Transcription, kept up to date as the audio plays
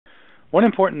One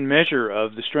important measure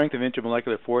of the strength of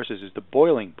intermolecular forces is the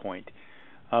boiling point.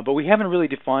 But we haven't really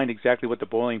defined exactly what the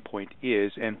boiling point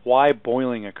is and why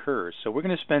boiling occurs. So we're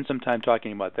going to spend some time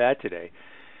talking about that today.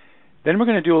 Then we're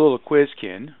going to do a little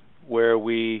quizkin where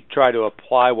we try to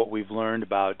apply what we've learned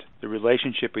about the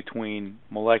relationship between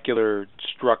molecular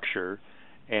structure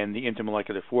and the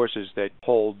intermolecular forces that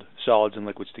hold solids and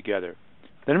liquids together.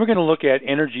 Then we're going to look at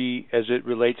energy as it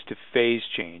relates to phase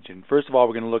change. And first of all,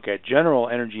 we're going to look at general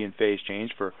energy and phase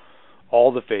change for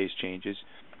all the phase changes.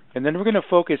 And then we're going to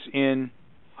focus in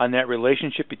on that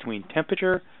relationship between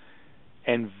temperature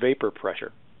and vapor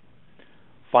pressure.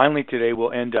 Finally, today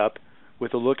we'll end up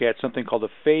with a look at something called a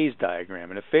phase diagram.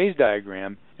 And a phase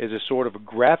diagram is a sort of a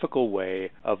graphical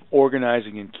way of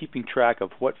organizing and keeping track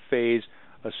of what phase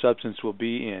a substance will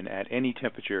be in at any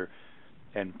temperature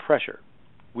and pressure.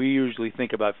 We usually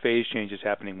think about phase changes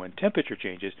happening when temperature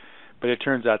changes, but it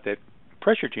turns out that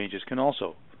pressure changes can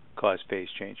also cause phase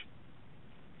change.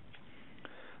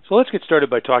 So let's get started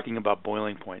by talking about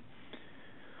boiling point.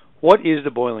 What is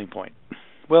the boiling point?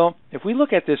 Well, if we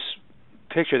look at this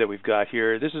picture that we've got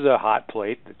here, this is a hot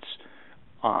plate that's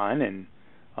on,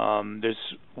 and there's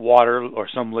water or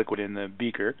some liquid in the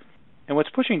beaker. And what's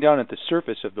pushing down at the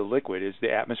surface of the liquid is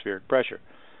the atmospheric pressure.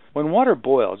 When water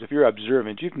boils, if you're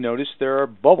observant, you've noticed there are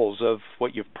bubbles of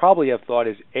what you probably have thought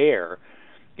is air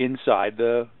inside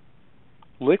the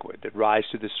liquid that rise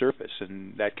to the surface,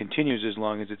 and that continues as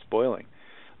long as it's boiling.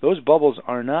 Those bubbles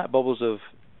are not bubbles of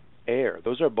air.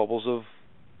 Those are bubbles of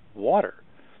water.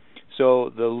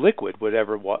 So the liquid,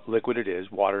 whatever liquid it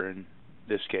is, water in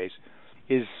this case,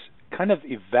 is kind of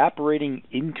evaporating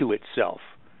into itself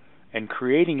and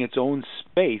creating its own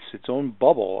space, its own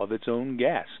bubble of its own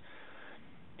gas.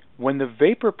 When the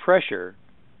vapor pressure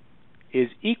is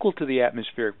equal to the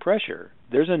atmospheric pressure,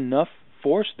 there's enough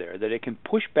force there that it can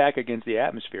push back against the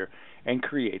atmosphere and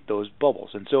create those bubbles.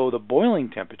 And so the boiling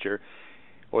temperature,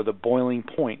 or the boiling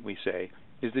point, we say,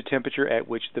 is the temperature at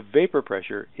which the vapor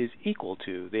pressure is equal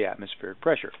to the atmospheric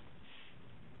pressure.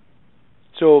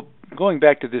 So going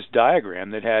back to this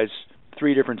diagram that has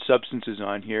three different substances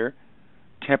on here,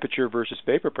 temperature versus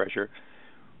vapor pressure,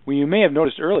 well, you may have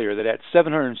noticed earlier that at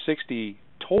 760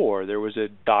 torr there was a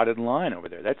dotted line over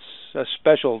there. That's a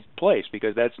special place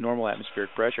because that's normal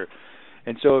atmospheric pressure.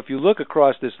 And so if you look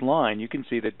across this line, you can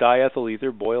see that diethyl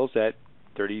ether boils at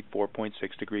 34.6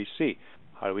 degrees C.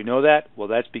 How do we know that? Well,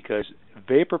 that's because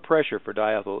vapor pressure for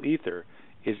diethyl ether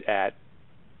is at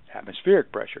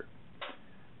atmospheric pressure.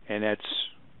 And that's,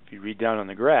 if you read down on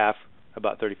the graph,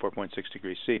 about 34.6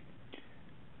 degrees C.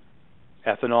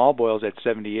 Ethanol boils at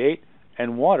 78,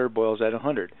 and water boils at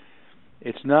 100.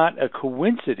 It's not a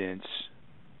coincidence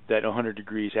that 100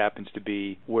 degrees happens to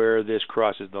be where this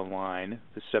crosses the line,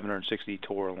 the 760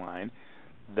 torr line.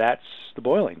 That's the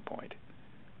boiling point.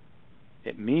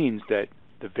 It means that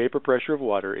the vapor pressure of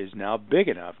water is now big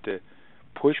enough to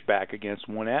push back against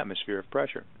 1 atmosphere of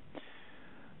pressure.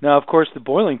 Now, of course, the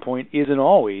boiling point isn't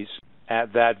always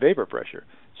at that vapor pressure.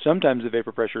 Sometimes the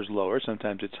vapor pressure is lower,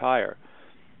 sometimes it's higher.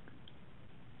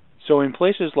 So in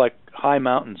places like high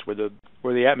mountains where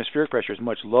the atmospheric pressure is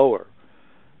much lower,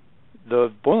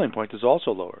 the boiling point is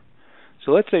also lower.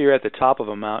 So let's say you're at the top of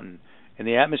a mountain and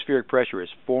the atmospheric pressure is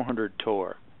 400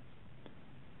 torr.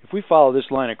 If we follow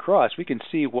this line across, we can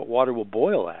see what water will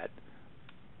boil at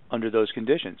under those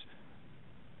conditions.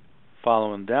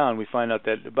 Following down, we find out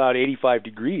that about 85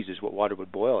 degrees is what water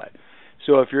would boil at.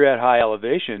 So if you're at high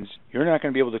elevations, you're not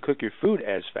going to be able to cook your food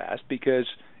as fast because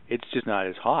it's just not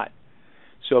as hot.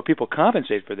 So people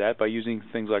compensate for that by using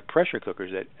things like pressure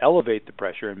cookers that elevate the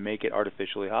pressure and make it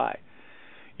artificially high.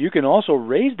 You can also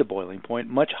raise the boiling point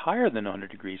much higher than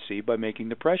 100 degrees C by making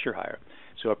the pressure higher.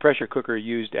 So a pressure cooker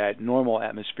used at normal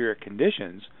atmospheric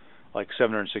conditions, like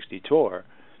 760 torr,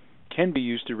 can be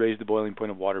used to raise the boiling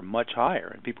point of water much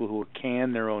higher. And people who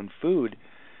can their own food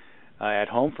at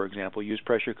home, for example, use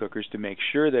pressure cookers to make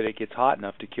sure that it gets hot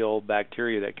enough to kill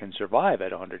bacteria that can survive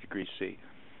at 100 degrees C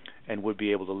and would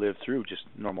be able to live through just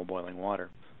normal boiling water.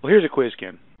 Well, here's a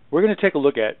quizkin. We're going to take a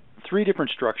look at three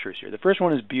different structures here. The first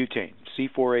one is butane,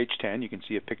 C4H10. You can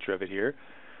see a picture of it here.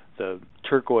 The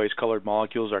turquoise-colored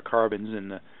molecules are carbons,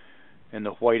 and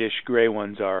the whitish-gray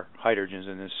ones are hydrogens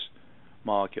in this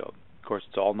molecule. Of course,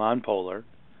 it's all nonpolar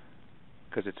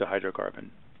because it's a hydrocarbon.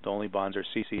 The only bonds are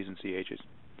CCs and CHs.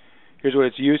 Here's what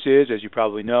its use is. As you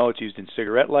probably know, it's used in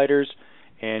cigarette lighters,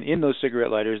 and in those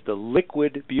cigarette lighters, the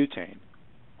liquid butane,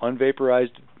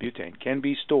 unvaporized butane, can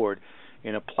be stored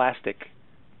in a plastic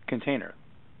container.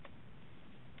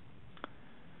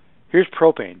 Here's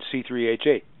propane,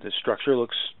 C3H8. The structure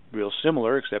looks real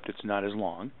similar, except it's not as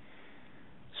long.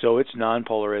 So it's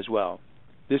nonpolar as well.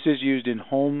 This is used in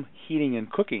home heating and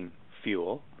cooking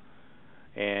fuel,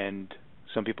 and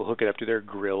some people hook it up to their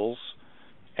grills.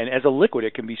 And as a liquid,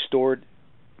 it can be stored,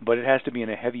 but it has to be in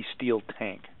a heavy steel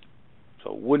tank.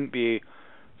 So it wouldn't be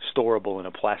storable in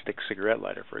a plastic cigarette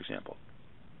lighter, for example.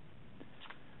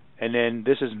 And then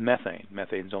this is methane.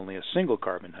 Methane is only a single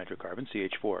carbon hydrocarbon,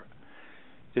 CH4.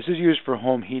 This is used for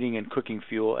home heating and cooking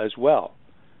fuel as well,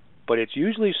 but it's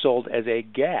usually sold as a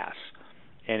gas,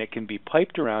 and it can be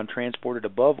piped around, transported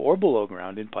above or below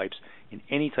ground in pipes in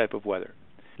any type of weather.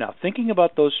 Now, thinking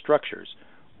about those structures,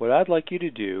 what I'd like you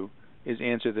to do is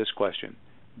answer this question.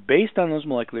 Based on those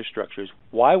molecular structures,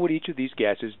 why would each of these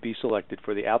gases be selected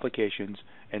for the applications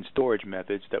and storage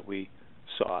methods that we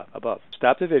saw above?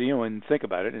 Stop the video and think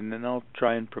about it, and then I'll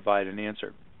try and provide an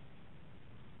answer.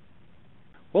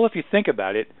 Well, if you think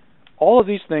about it, all of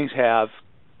these things have,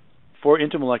 for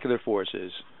intermolecular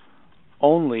forces,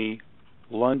 only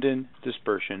London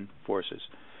dispersion forces.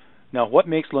 Now, what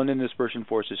makes London dispersion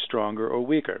forces stronger or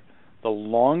weaker? The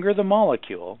longer the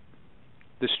molecule,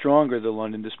 the stronger the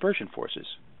London dispersion forces.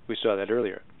 We saw that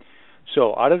earlier.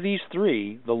 So out of these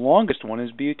three, the longest one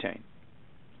is butane,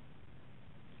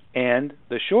 and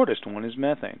the shortest one is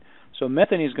methane. So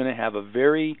methane is going to have a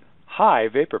very high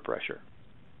vapor pressure.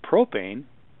 Propane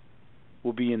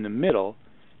will be in the middle,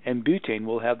 and butane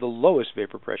will have the lowest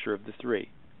vapor pressure of the three,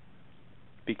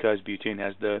 because butane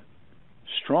has the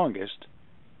strongest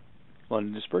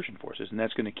London dispersion forces, and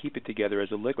that's going to keep it together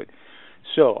as a liquid.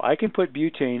 So I can put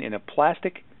butane in a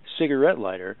plastic cigarette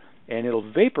lighter, and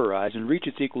it'll vaporize and reach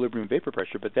its equilibrium vapor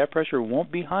pressure, but that pressure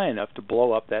won't be high enough to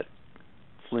blow up that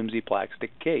flimsy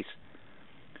plastic case.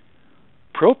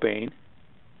 Propane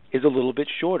is a little bit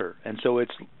shorter, and so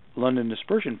its London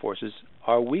dispersion forces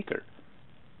are weaker.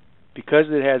 Because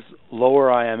it has lower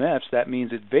IMFs, that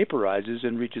means it vaporizes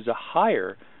and reaches a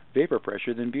higher vapor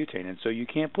pressure than butane, and so you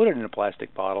can't put it in a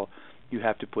plastic bottle. You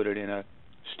have to put it in a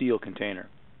steel container.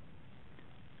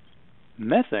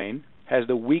 Methane has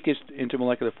the weakest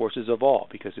intermolecular forces of all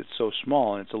because it's so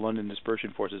small and its London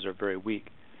dispersion forces are very weak.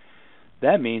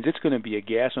 That means it's going to be a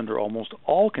gas under almost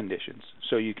all conditions.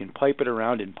 So you can pipe it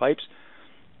around in pipes,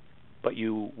 but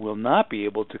you will not be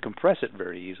able to compress it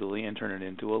very easily and turn it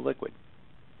into a liquid.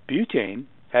 Butane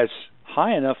has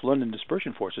high enough London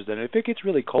dispersion forces that if it gets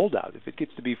really cold out, if it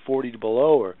gets to be 40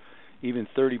 below or even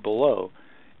 30 below,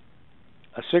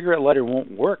 a cigarette lighter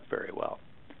won't work very well.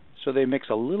 So they mix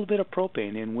a little bit of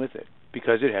propane in with it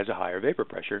because it has a higher vapor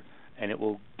pressure and it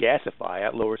will gasify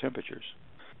at lower temperatures.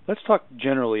 Let's talk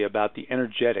generally about the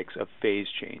energetics of phase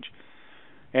change.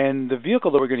 And the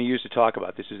vehicle that we're going to use to talk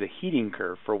about this is a heating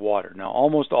curve for water. Now,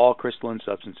 almost all crystalline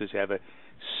substances have a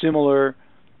similar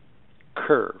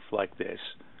curve like this.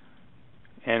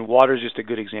 And water is just a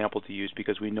good example to use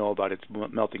because we know about its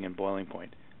melting and boiling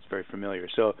point. It's very familiar.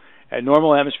 So at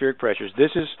normal atmospheric pressures,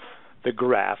 this is the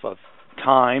graph of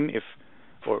time,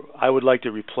 or I would like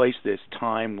to replace this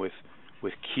time with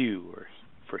Q, or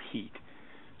for heat.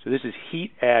 So this is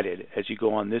heat added as you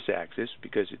go on this axis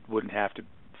because it wouldn't have to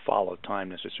follow time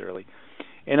necessarily.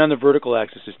 And on the vertical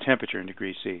axis is temperature in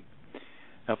degrees C.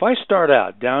 Now if I start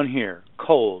out down here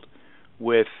cold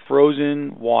with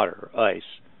frozen water, ice,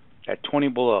 at 20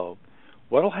 below,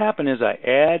 what will happen is I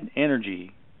add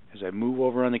energy as I move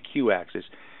over on the Q axis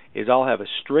is I'll have a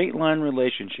straight line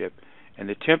relationship and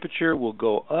the temperature will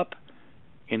go up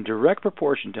in direct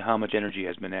proportion to how much energy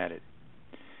has been added.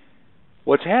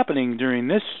 What's happening during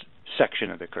this section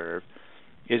of the curve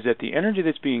is that the energy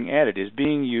that's being added is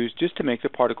being used just to make the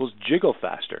particles jiggle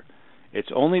faster. It's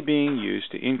only being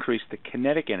used to increase the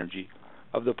kinetic energy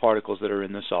of the particles that are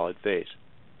in the solid phase.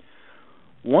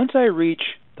 Once I reach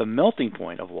the melting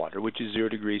point of water, which is 0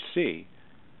 degrees C,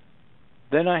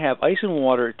 then I have ice and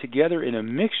water together in a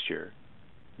mixture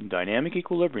in dynamic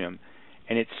equilibrium,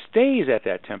 and it stays at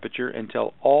that temperature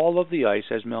until all of the ice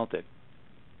has melted.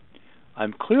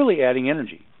 I'm clearly adding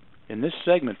energy. In this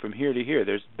segment from here to here,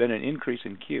 there's been an increase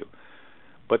in Q,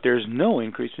 but there's no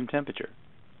increase in temperature.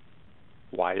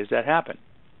 Why does that happen?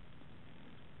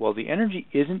 Well, the energy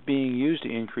isn't being used to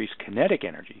increase kinetic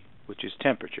energy, which is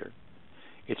temperature.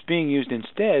 It's being used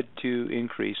instead to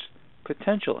increase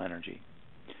potential energy.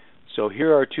 So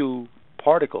here are two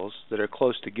particles that are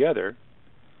close together.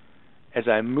 As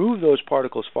I move those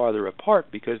particles farther apart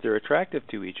because they're attractive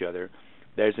to each other,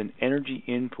 there's an energy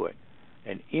input.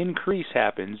 An increase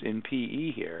happens in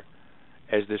PE here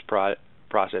as this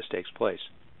process takes place.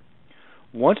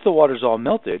 Once the water's all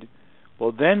melted,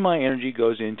 well, then my energy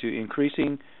goes into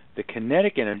increasing the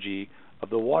kinetic energy of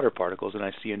the water particles, and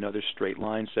I see another straight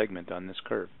line segment on this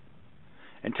curve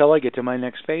until I get to my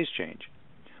next phase change.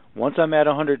 Once I'm at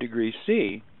 100 degrees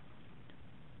C,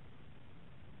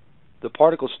 the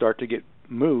particles start to get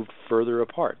moved further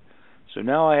apart. So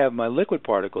now I have my liquid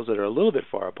particles that are a little bit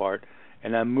far apart,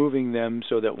 and I'm moving them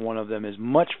so that one of them is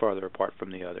much farther apart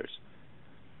from the others.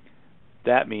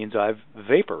 That means I've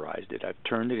vaporized it. I've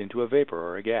turned it into a vapor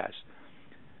or a gas.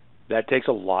 That takes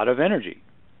a lot of energy.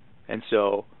 And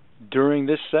so during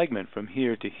this segment from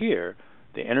here to here,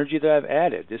 the energy that I've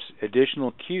added, this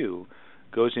additional Q,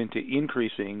 goes into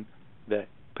increasing the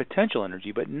potential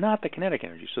energy, but not the kinetic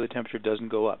energy, so the temperature doesn't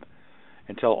go up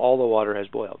until all the water has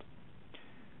boiled.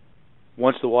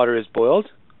 Once the water is boiled,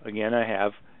 again I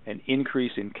have an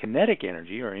increase in kinetic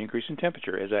energy, or an increase in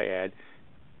temperature, as I add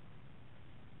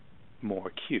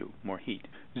more Q, more heat.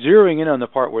 Zeroing in on the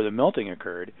part where the melting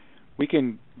occurred, we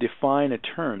can define a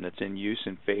term that's in use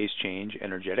in phase change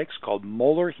energetics called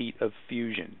molar heat of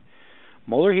fusion.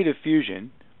 Molar heat of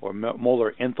fusion, or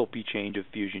molar enthalpy change of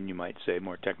fusion, you might say,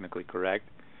 more technically correct,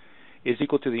 is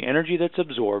equal to the energy that's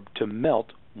absorbed to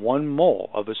melt 1 mole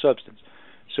of a substance.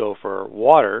 So for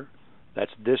water,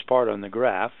 that's this part on the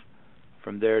graph,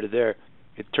 from there to there,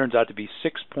 it turns out to be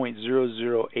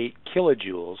 6.008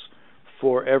 kilojoules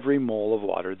for every mole of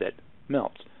water that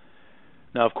melts.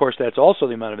 Now, of course, that's also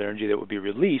the amount of energy that would be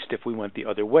released if we went the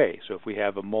other way. So if we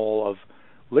have a mole of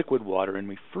liquid water and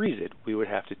we freeze it, we would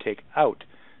have to take out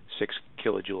 6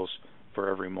 kilojoules for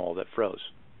every mole that froze.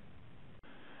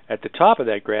 At the top of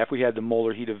that graph, we had the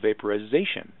molar heat of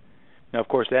vaporization. Now, of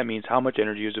course, that means how much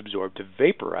energy is absorbed to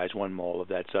vaporize 1 mole of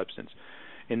that substance.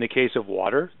 In the case of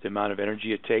water, the amount of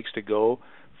energy it takes to go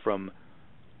from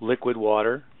liquid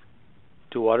water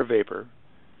to water vapor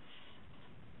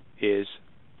is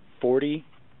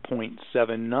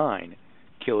 40.79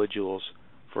 kilojoules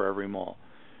for every mole.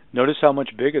 Notice how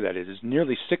much bigger that is. It's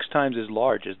nearly 6 times as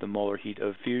large as the molar heat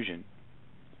of fusion.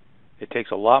 It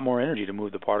takes a lot more energy to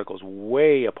move the particles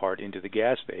way apart into the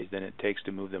gas phase than it takes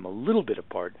to move them a little bit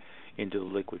apart into the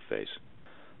liquid phase.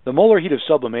 The molar heat of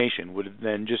sublimation would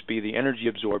then just be the energy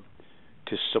absorbed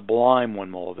to sublime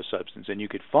 1 mole of a substance, and you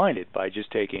could find it by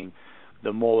just taking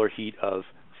the molar heat of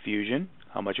fusion,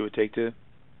 how much it would take to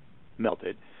melt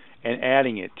it, and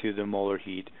adding it to the molar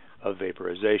heat of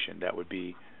vaporization. That would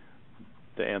be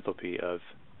the enthalpy of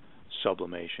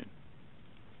sublimation.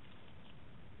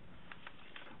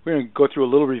 We're going to go through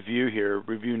a little review here,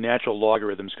 review natural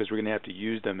logarithms, because we're going to have to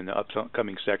use them in the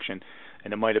upcoming section,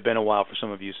 and it might have been a while for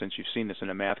some of you since you've seen this in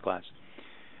a math class.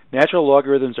 Natural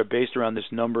logarithms are based around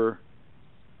this number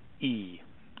e.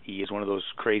 E is one of those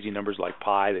crazy numbers like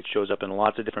pi that shows up in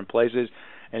lots of different places,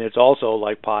 and it's also,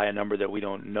 like pi, a number that we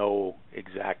don't know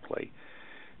exactly.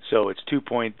 So it's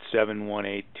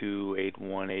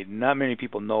 2.7182818. Not many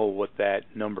people know what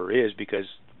that number is because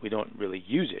we don't really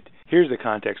use it. Here's the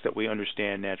context that we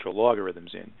understand natural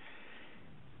logarithms in.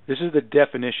 This is the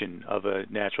definition of a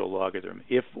natural logarithm.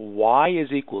 If y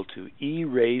is equal to e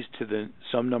raised to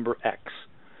some number x,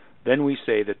 then we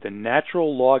say that the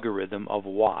natural logarithm of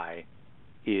y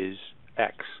is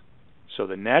x. So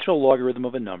the natural logarithm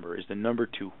of a number is the number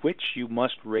to which you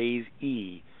must raise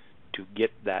e to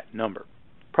get that number.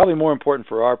 Probably more important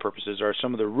for our purposes are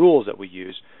some of the rules that we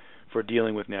use for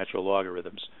dealing with natural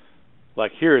logarithms.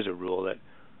 Like here is a rule that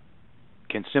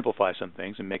can simplify some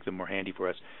things and make them more handy for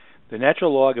us. The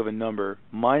natural log of a number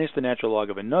minus the natural log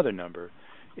of another number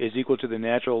is equal to the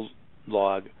natural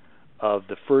log of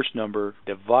the first number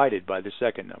divided by the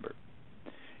second number.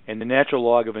 And the natural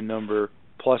log of a number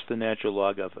plus the natural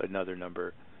log of another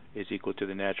number is equal to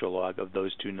the natural log of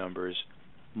those two numbers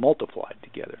multiplied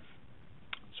together.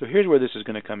 So here's where this is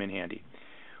going to come in handy.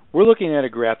 We're looking at a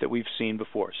graph that we've seen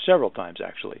before, several times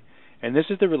actually, and this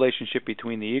is the relationship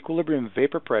between the equilibrium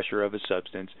vapor pressure of a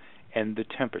substance and the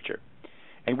temperature.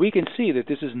 And we can see that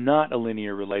this is not a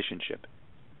linear relationship.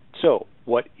 So,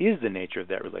 what is the nature of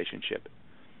that relationship?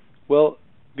 Well,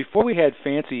 before we had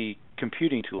fancy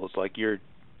computing tools like your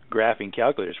graphing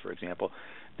calculators, for example,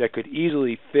 that could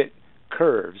easily fit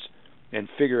curves and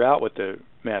figure out what the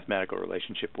mathematical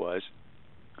relationship was,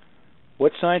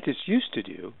 what scientists used to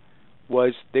do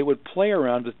was they would play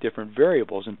around with different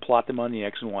variables and plot them on the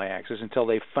x and y axis until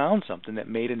they found something that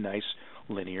made a nice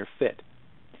linear fit.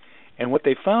 And what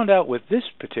they found out with this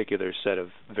particular set of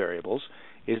variables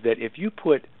is that if you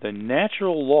put the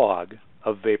natural log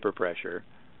of vapor pressure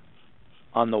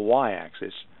on the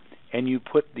y-axis and you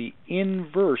put the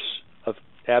inverse of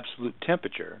absolute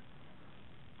temperature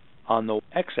on the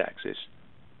x-axis,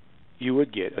 you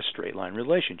would get a straight line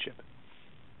relationship.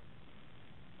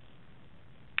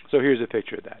 So here's a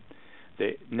picture of that.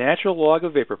 The natural log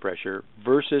of vapor pressure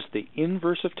versus the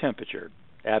inverse of temperature,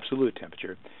 absolute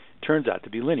temperature, turns out to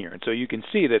be linear. And so you can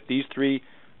see that these three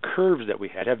curves that we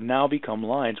had have now become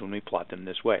lines when we plot them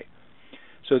this way.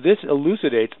 So this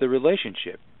elucidates the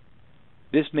relationship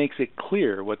This makes it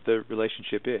clear what the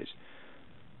relationship is.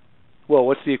 Well,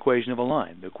 what's the equation of a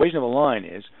line? The equation of a line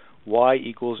is y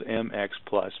equals mx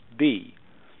plus b.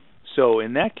 So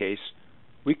in that case,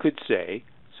 we could say,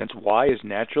 since y is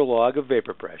natural log of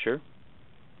vapor pressure,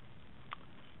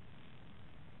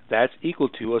 that's equal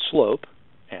to a slope,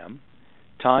 m,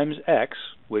 times x,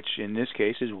 which in this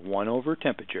case is 1 over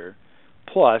temperature,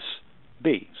 plus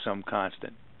b, some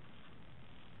constant.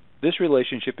 This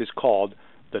relationship is called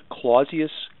the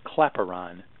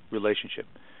clausius-clapeyron relationship,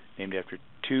 named after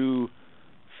two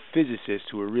physicists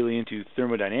who were really into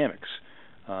thermodynamics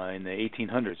in the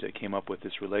 1800s that came up with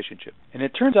this relationship. And it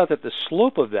turns out that the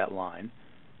slope of that line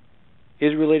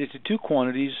is related to two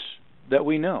quantities that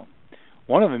we know.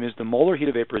 One of them is the molar heat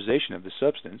of vaporization of the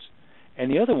substance, and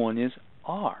the other one is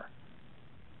R,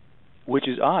 which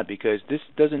is odd because this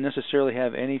doesn't necessarily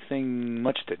have anything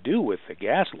much to do with the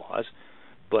gas laws,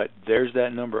 but there's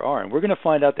that number R. And we're going to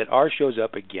find out that R shows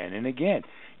up again and again.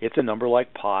 It's a number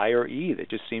like pi or E that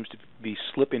just seems to be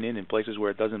slipping in places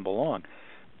where it doesn't belong,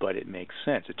 but it makes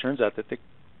sense. It turns out that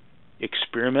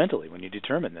experimentally, when you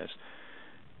determine this,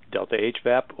 delta H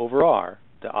vap over R,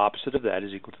 the opposite of that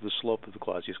is equal to the slope of the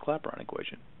clausius-clapeyron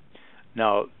equation.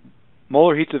 Now,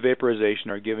 molar heats of vaporization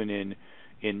are given in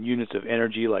units of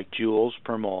energy like joules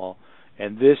per mole,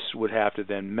 and this would have to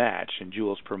then match in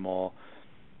joules per mole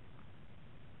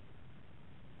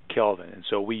Kelvin. And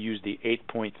so we use the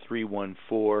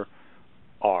 8.314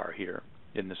 R here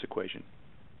in this equation.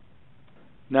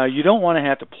 Now, you don't want to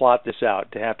have to plot this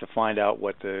out to have to find out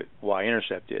what the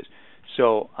y-intercept is.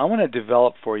 So I want to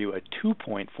develop for you a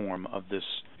two-point form of this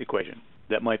equation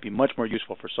that might be much more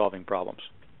useful for solving problems.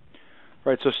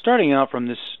 All right, so starting out from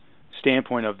this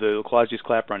standpoint of the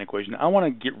clausius-clapeyron equation, I want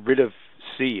to get rid of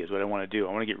C is what I want to do.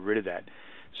 I want to get rid of that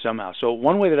somehow. So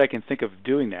one way that I can think of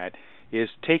doing that is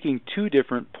taking two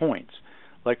different points.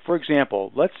 Like, for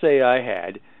example, let's say I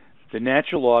had the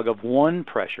natural log of one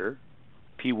pressure,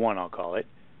 P1 I'll call it,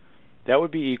 that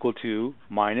would be equal to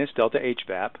minus delta H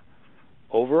vap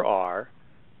over R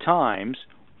times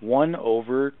 1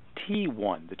 over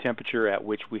T1, the temperature at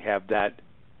which we have that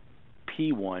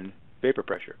P1 vapor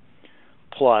pressure,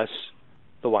 plus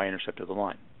the y-intercept of the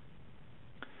line.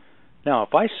 Now,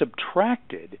 if I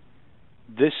subtracted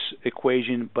this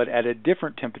equation but at a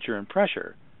different temperature and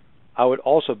pressure, I would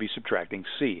also be subtracting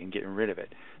C and getting rid of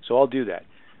it. So I'll do that.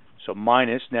 So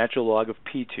minus natural log of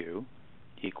P2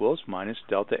 equals minus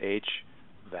delta H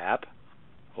vap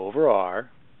over R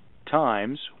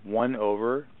times 1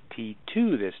 over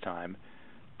T2 this time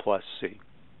plus C.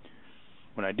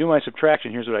 When I do my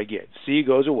subtraction, here's what I get. C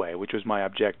goes away, which was my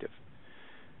objective.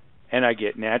 And I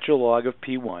get natural log of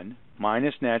P1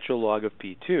 minus natural log of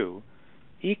P2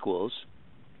 equals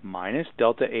minus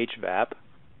delta H vap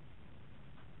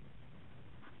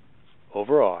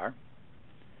over R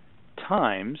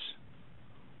times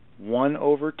 1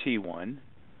 over T1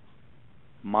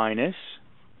 minus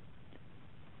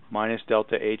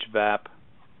delta H vap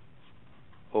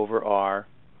over R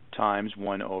times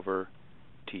 1 over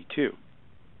T2.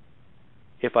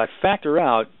 If I factor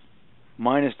out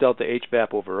minus delta H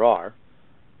vap over R,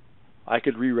 I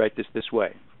could rewrite this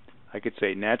way. I could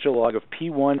say natural log of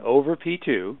P1 over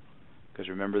P2, because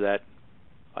remember that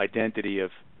identity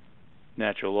of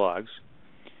natural logs,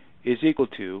 is equal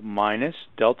to minus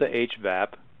delta H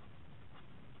vap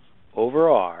over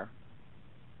R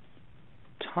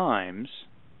times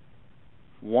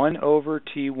 1 over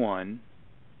T1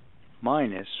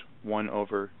 minus 1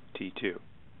 over T2.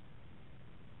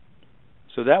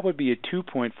 So that would be a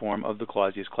two-point form of the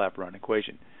clausius-clapeyron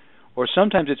equation. Or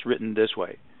sometimes it's written this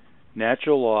way.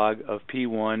 Natural log of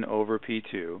P1 over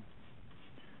P2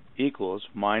 equals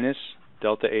minus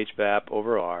delta H vap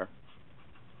over R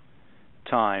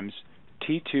times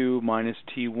T2 minus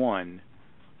T1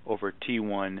 over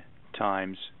T1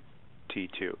 times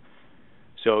T2.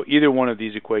 So either one of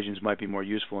these equations might be more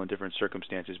useful in different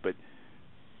circumstances, but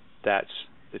that's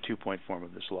the two-point form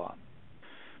of this law.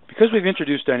 Because we've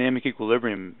introduced dynamic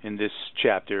equilibrium in this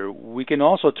chapter, we can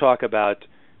also talk about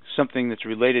something that's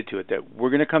related to it that we're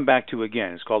going to come back to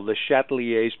again. It's called Le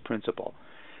Chatelier's principle.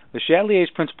 Le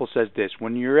Chatelier's principle says this: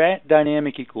 when you're at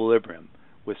dynamic equilibrium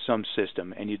with some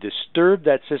system and you disturb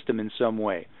that system in some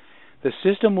way, the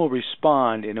system will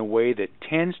respond in a way that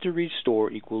tends to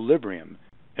restore equilibrium.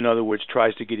 In other words,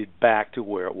 tries to get it back to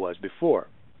where it was before.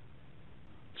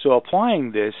 So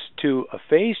applying this to a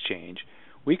phase change,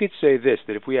 we could say this,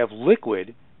 that if we have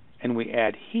liquid and we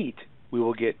add heat, we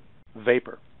will get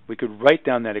vapor. We could write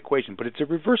down that equation, but it's a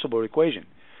reversible equation.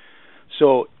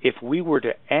 So if we were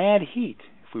to add heat,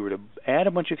 if we were to add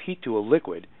a bunch of heat to a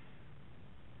liquid,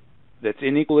 that's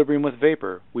in equilibrium with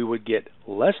vapor, we would get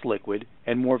less liquid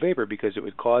and more vapor because it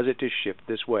would cause it to shift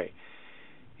this way.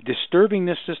 Disturbing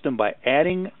this system by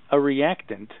adding a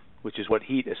reactant, which is what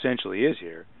heat essentially is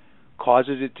here,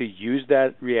 causes it to use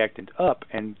that reactant up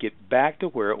and get back to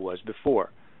where it was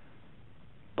before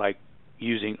by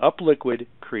using up liquid,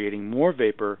 creating more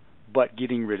vapor, but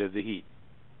getting rid of the heat.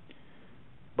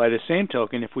 By the same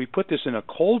token, if we put this in a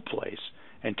cold place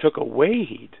and took away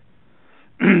heat,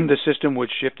 the system would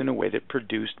shift in a way that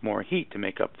produced more heat to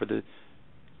make up for the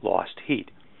lost heat.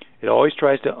 It always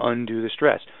tries to undo the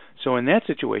stress. So in that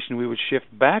situation, we would shift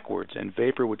backwards and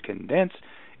vapor would condense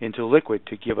into liquid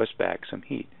to give us back some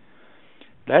heat.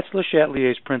 That's Le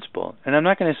Chatelier's principle. And I'm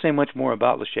not going to say much more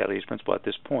about Le Chatelier's principle at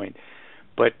this point,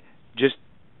 but just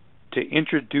to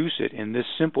introduce it in this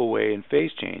simple way in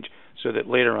phase change so that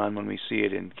later on when we see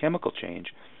it in chemical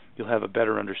change, you'll have a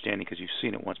better understanding because you've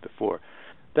seen it once before.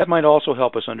 That might also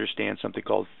help us understand something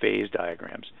called phase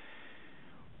diagrams.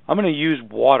 I'm going to use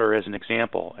water as an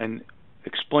example and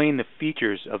explain the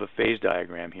features of a phase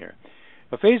diagram here.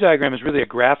 A phase diagram is really a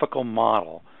graphical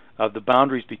model of the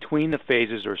boundaries between the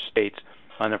phases or states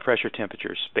on the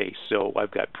pressure-temperature space. So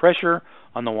I've got pressure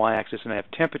on the y-axis and I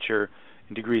have temperature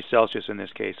in degrees Celsius in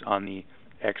this case on the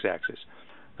x-axis.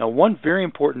 Now one very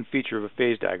important feature of a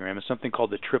phase diagram is something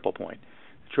called the triple point.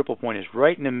 The triple point is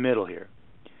right in the middle here.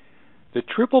 The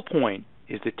triple point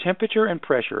is the temperature and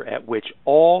pressure at which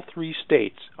all three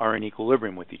states are in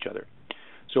equilibrium with each other.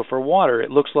 So for water,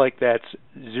 it looks like that's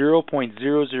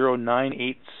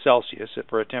 0.0098 Celsius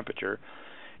for a temperature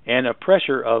and a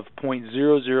pressure of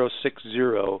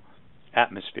 0.0060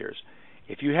 atmospheres.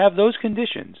 If you have those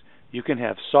conditions, you can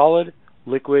have solid,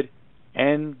 liquid,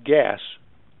 and gas,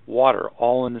 water,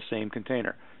 all in the same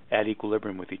container at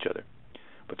equilibrium with each other.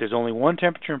 But there's only one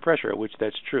temperature and pressure at which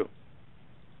that's true.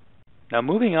 Now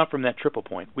moving out from that triple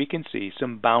point, we can see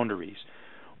some boundaries.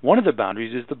 One of the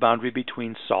boundaries is the boundary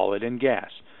between solid and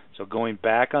gas. So going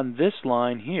back on this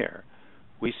line here,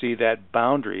 we see that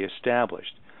boundary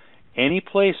established. Any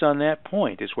place on that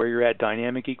point is where you're at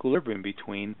dynamic equilibrium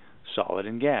between solid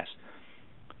and gas.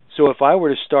 So if I were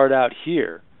to start out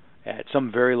here at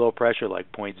some very low pressure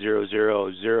like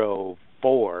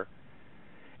 0.0004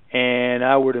 and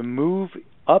I were to move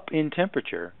up in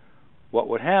temperature, what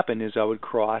would happen is I would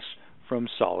cross from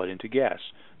solid into gas.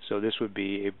 So this would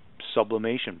be a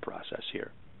sublimation process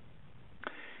here.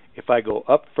 If I go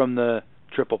up from the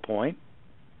triple point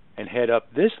and head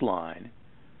up this line,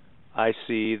 I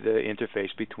see the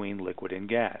interface between liquid and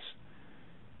gas.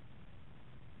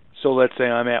 So let's say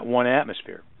I'm at 1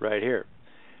 atmosphere right here.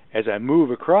 As I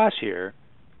move across here,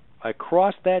 I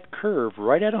cross that curve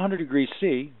right at 100 degrees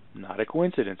C, not a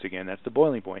coincidence again, that's the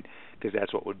boiling point, because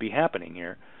that's what would be happening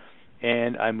here,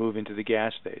 and I move into the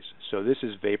gas phase. So this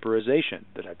is vaporization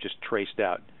that I've just traced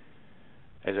out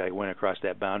as I went across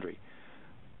that boundary.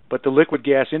 But the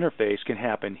liquid-gas interface can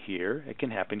happen here, it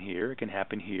can happen here, it can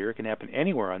happen here, it can happen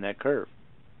anywhere on that curve.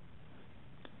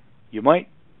 You might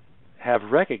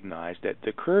have recognized that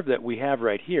the curve that we have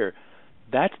right here,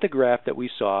 that's the graph that we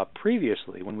saw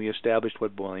previously when we established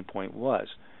what boiling point was.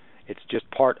 It's just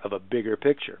part of a bigger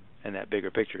picture, and that bigger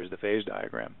picture is the phase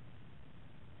diagram.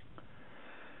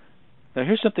 Now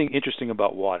here's something interesting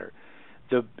about water.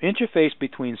 The interface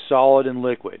between solid and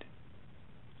liquid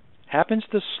happens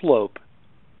to slope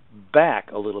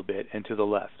back a little bit and to the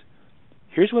left.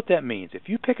 Here's what that means. If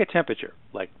you pick a temperature,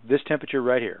 like this temperature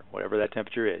right here, whatever that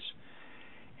temperature is,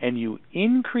 and you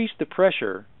increase the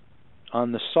pressure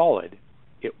on the solid,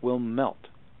 it will melt.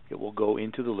 It will go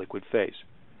into the liquid phase.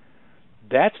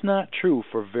 That's not true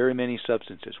for very many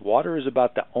substances. Water is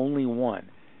about the only one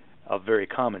of very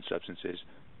common substances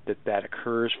that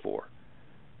occurs for.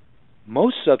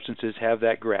 Most substances have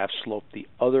that graph slope the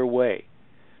other way.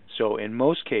 So in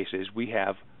most cases, we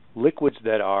have liquids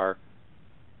that are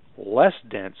less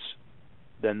dense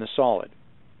than the solid.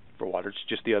 For water, it's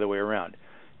just the other way around.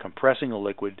 Compressing a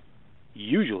liquid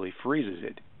usually freezes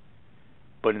it.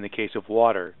 But in the case of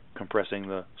water, compressing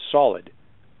the solid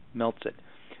melts it.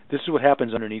 This is what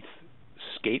happens underneath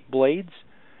skate blades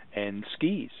and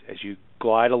skis. As you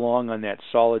glide along on that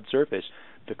solid surface,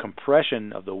 the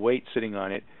compression of the weight sitting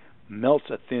on it melts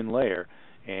a thin layer,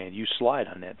 and you slide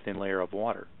on that thin layer of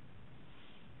water.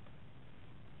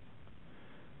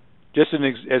 Just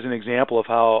as an example of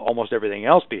how almost everything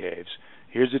else behaves,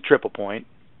 here's the triple point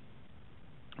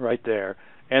right there,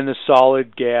 and the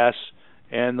solid gas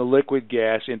and the liquid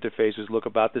gas interfaces look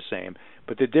about the same,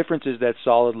 but the difference is that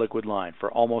solid liquid line. For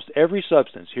almost every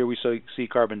substance, here we see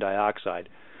carbon dioxide,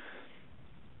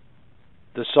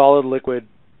 the solid liquid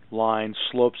line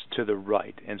slopes to the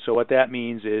right. And so what that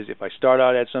means is if I start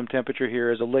out at some temperature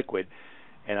here as a liquid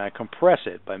and I compress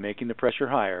it by making the pressure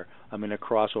higher, I'm going to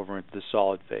cross over into the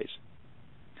solid phase.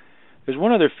 There's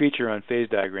one other feature on phase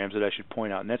diagrams that I should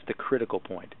point out, and that's the critical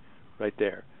point right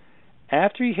there.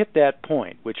 After you hit that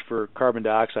point, which for carbon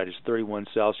dioxide is 31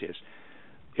 Celsius,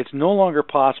 it's no longer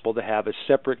possible to have a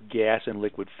separate gas and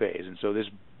liquid phase, and so this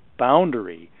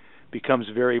boundary becomes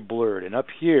very blurred. And up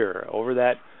here, over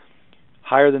that,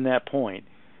 higher than that point,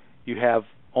 you have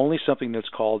only something that's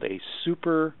called a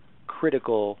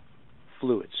supercritical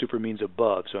fluid. Super means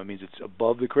above, so it means it's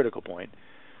above the critical point.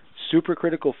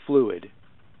 Supercritical fluid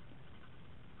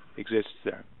exists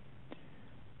there.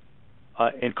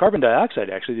 In carbon dioxide,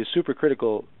 actually, the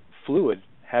supercritical fluid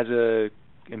has an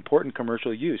important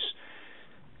commercial use.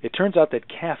 It turns out that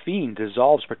caffeine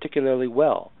dissolves particularly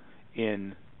well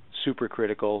in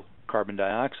supercritical carbon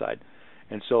dioxide.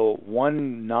 And so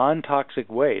one non-toxic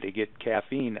way to get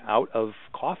caffeine out of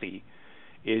coffee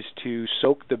is to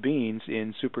soak the beans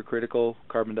in supercritical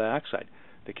carbon dioxide.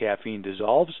 The caffeine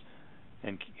dissolves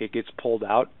and it gets pulled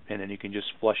out, and then you can just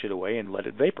flush it away and let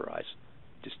it vaporize.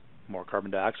 Just more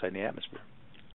carbon dioxide in the atmosphere.